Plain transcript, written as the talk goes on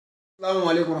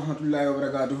Assalamualaikum warahmatullahi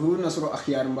wabarakatuh. Nasro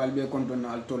akhyar mbal be konton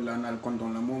na al tolla na al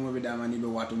konton la momo be damani be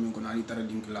wato min kono ali tara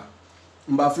dinkla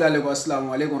mba flale ko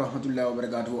assalamualaikum warahmatullahi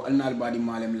wabarakatuh alna al badi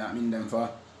malem la min danfa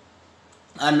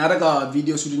an naraga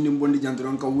video sudin bondi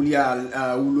jantron ka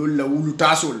wuliya wulul la wulu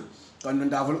tasol kan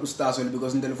nda fal ustasol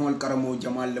because telefon karamo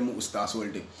jamal le mu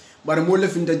ustasol de bar mo le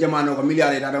finta jamano ko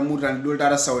miliare dara mutan dol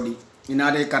dara saudi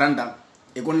ina de karanda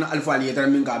e kon alfa ali tara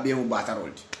min ka be mu batarol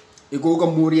iko ka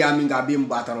moriya min ga be mu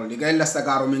batarol de gay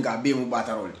lastakaro min ga be mu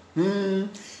batarol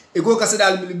iko ka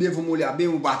sadal mi be fo moli be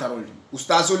mu batarol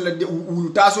ustasol la de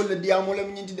wulu tasol la diamo la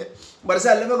nyinti de bar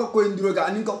sa la ko ko ndiro ga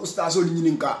anin ka ustasol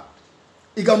nyininka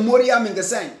ika moriya min ga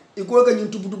sen iko ka nyin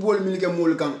tubutu bol min ke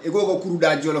mol kan iko ko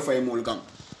kuruda jolo fay mol kan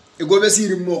iko be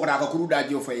siri mo ko da ka kuruda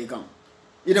jo fay kan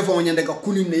ida fo nyande ka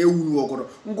kunin ne wulu wo ko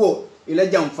ngo ila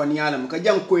jam fan yalam ka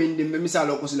jam ko indi be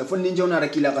misalo ko sila fon ni jona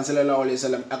rakila kan sallallahu alaihi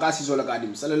wasallam akasi so la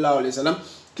kadim sallallahu alaihi wasallam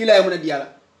kila yamuna diala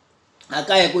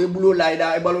akaya ko bulo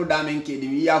layda e balo damen ke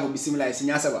di ya ko bismillah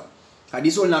sinya saba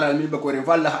hadisul naral mi bako ren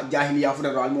falla jahiliya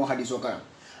fudar al mo hadiso kan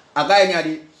akaya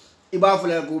nyadi iba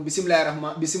fula ko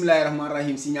bismillahir rahmanir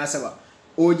rahim sinya saba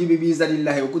o jibi bi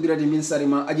zadillahi wa qudrati min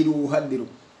sarima ajidu hadiru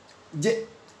je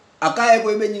akaya ko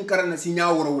be nyin karana sinya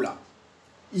wurawula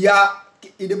ya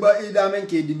ida men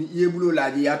ke dimi yebulo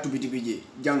laaji ya tubiti bije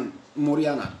jang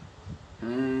moriana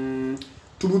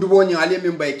tubudu bo nya ale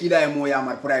men bay kida e mo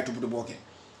yamar pray tubudu boke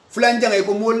fulan jangay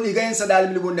ko mol li gayen sadal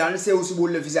mi bonde an sew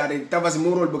subul le fisare tafas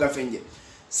morol buga fenje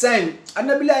sen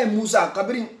annabilaay musa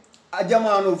kabrin a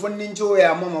jamano fonnin cho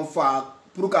ya mama fa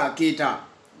purka keta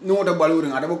no da baluri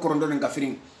ngada bo korondo den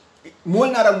kafirin mol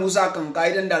nara musa kan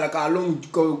kaidan dala ka long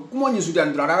ko mo nyi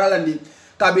sudan dara landi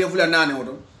ka be fulan nane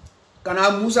odo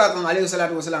kana musa kan alayhi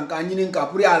salatu wasalam ka nyinin ka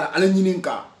puri ala nyinin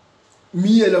ka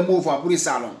miye la mo fa puri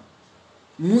salon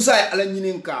musa ala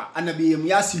nyinin ka annabi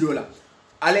ya silola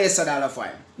alayhi sadala fa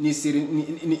ni siri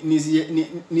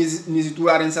ni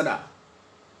turaren sada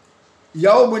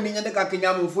yawo bonni nyande ka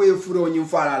kinyamu foye furo nyim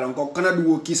fala lon ko kana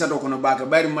duwo kisa do kono baka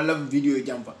bayri mala video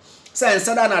jamfa sa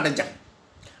sada na da jam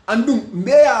andum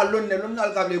mbeya lonne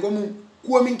lonnal kable ko mu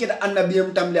ko min keda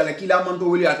annabiyam tamle ala kila man to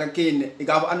weli aka kenne e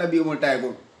ga annabiyam tay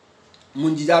go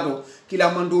mun jijato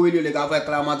kila man to weli le ga fa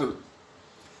klamatul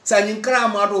sa nyin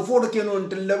klamato fo do kenon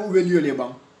tel la weli le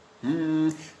bam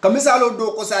kamisalo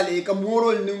do ko sale ka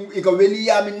morol ni ka weli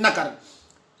ya min nakar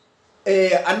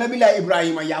annabila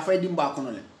ibrahima ya fay dimba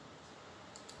kono le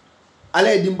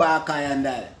ale dimba kaya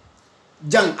ndale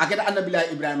jang aketa annabila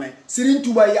ibrahima sirin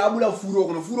tuba ya abula furo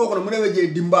kono mun weje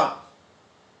dimba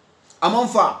amon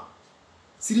fa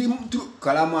sirin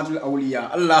kalamatul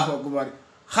awliya allahu akbar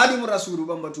khadim rasul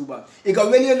bamba tuba ika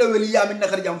weli la weli ya min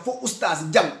nakar jam fo ustaz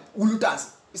jam wulutas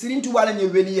sirin tuba la ni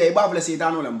weli ya ba fala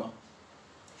setano lamba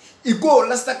iko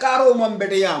lastakaro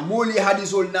mambete ya moli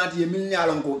hadisol nati ye milni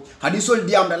alonko hadisol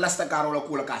diam da lastakaro la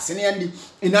kula ka seneyandi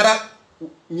inara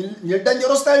ni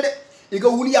dangerous talde ika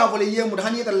wuli ya fole yemu da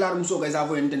haniyata lar muso ga za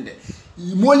fo entende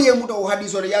moli yemu to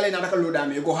hadisol yale na takalo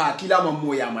dame ko ha kila mam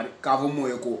mo ya mari ka fo mo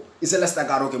ko isa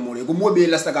lastakaro ke moli ko mo be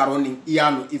lastakaro ni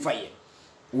iyanu ifaye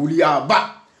wuli ya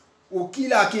ba o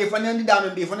kila ke fanandi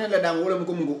dame be fanandi dame wala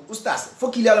ko mo ustaz fo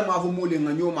kila la ma fo moli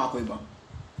nga nyoma ko ba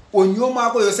o nyoma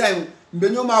ko yo say mbe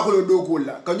nyoma ko do ko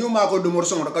la ka nyoma ko do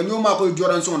morson ka nyoma ko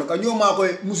joran son ka nyoma ko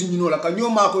musinino la ka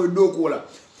nyoma ko do ko la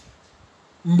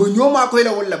mbe nyoma ko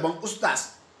la wala ban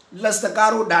ustaz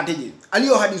lastakaro dateje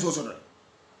aliyo hadiso so do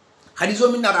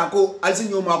hadiso min nara ko alsi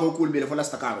nyoma ko kul be la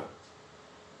lastakaro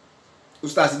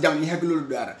ustaz jam ni hakilo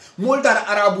dara mol dara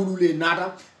arabu lule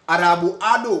nata arabu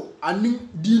ado anin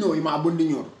dino ima bondi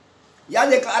nyor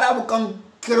yaje ka arabu kan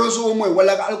keroso moy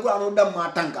wala ka alquran dam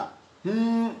ma tanka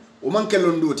o man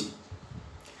kelon doti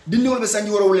dindiwol be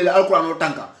sanji woro wala alquran o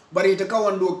tanka bari te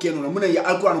kawando keno mun ya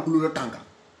alquran kulu tanka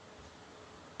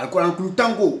alquran kulu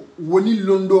tanko woni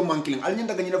londo mankling al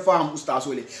nyanda ganyina fam ustaz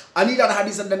wole ani da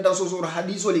hadisa dan dan soso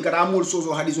hadiso li kata amul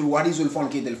soso hadisul fon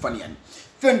ke del fanian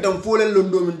fendam fole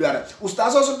londo min dara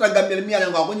ustaz soso ta gamel mi ala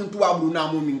ko nyun tuwa bu na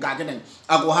mo min ka keden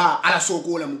ako ha ala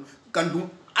soko la mu kandu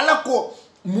ala ko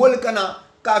mol kana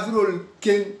kafirol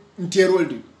ken nterol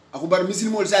di ako bar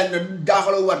muslimol sa na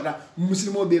dakhalo warta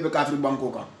muslimo bebe kafir banko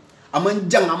ka aman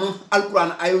jang am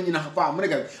alquran ayo ni na fa mu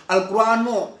negal alquran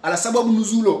no ala sababu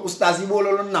nuzulo ustaz yi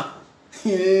bololon na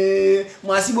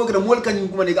ma si bogra mol kan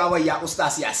kuma ne ga wa ya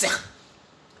ustaz ya Seickh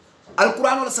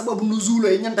alquran wala sababu nuzulo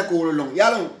e nyanta ko wololon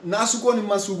yalo na su ko ni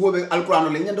masu gobe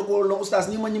alquran le nyanta ko wololon ustaz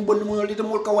ni man ni bonni mo yolite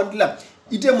mol ka wandila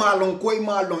ite ma lon koy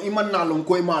ma lon iman na lon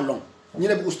koy ma lon ni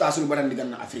ne ustaz lu baran digan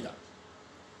na afrika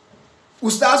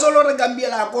ustaz lo re gambia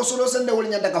la ko solo sende wol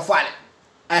nyanta ka faale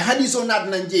ay hadiso nat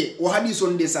nanje o hadiso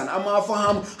ndesan ama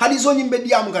faham hadiso nyimbe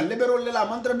diam kan lebero lela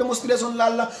mantra demonstration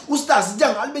lalla oustaz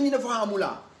jang albe ni fahamula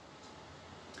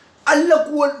alla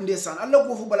ko ndesan alla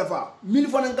ko fu bala fa mil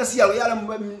fanan kasiyal yalla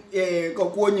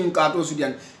ko nyin ka to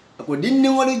sudian ko dinni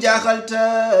ngolu jakalta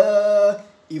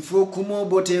il faut kumo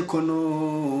bote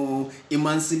kono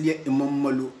imansilia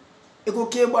imammalu eko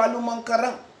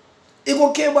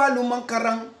kebalu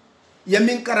mankarang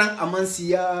yamin karang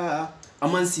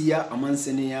amansiya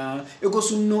amansenia eko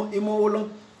sunno imo wolon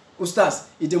oustaz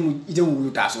ite mu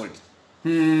wulu tasol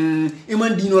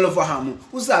iman dino la fahamu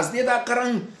oustaz deta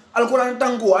karang alquran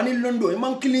tango ani londo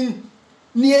iman killing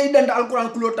ni ay danda alquran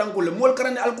kulo tango le mol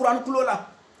karane alquran kulo la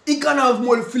ikana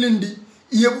mol filindi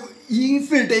yi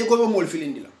filte ko mol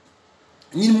filindi la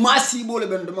ñin masi bole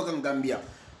ben do makam gambia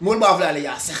mol ba fala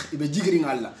ya Seickh ibe jigri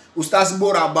ngalla oustaz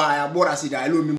bora baya bora sida lo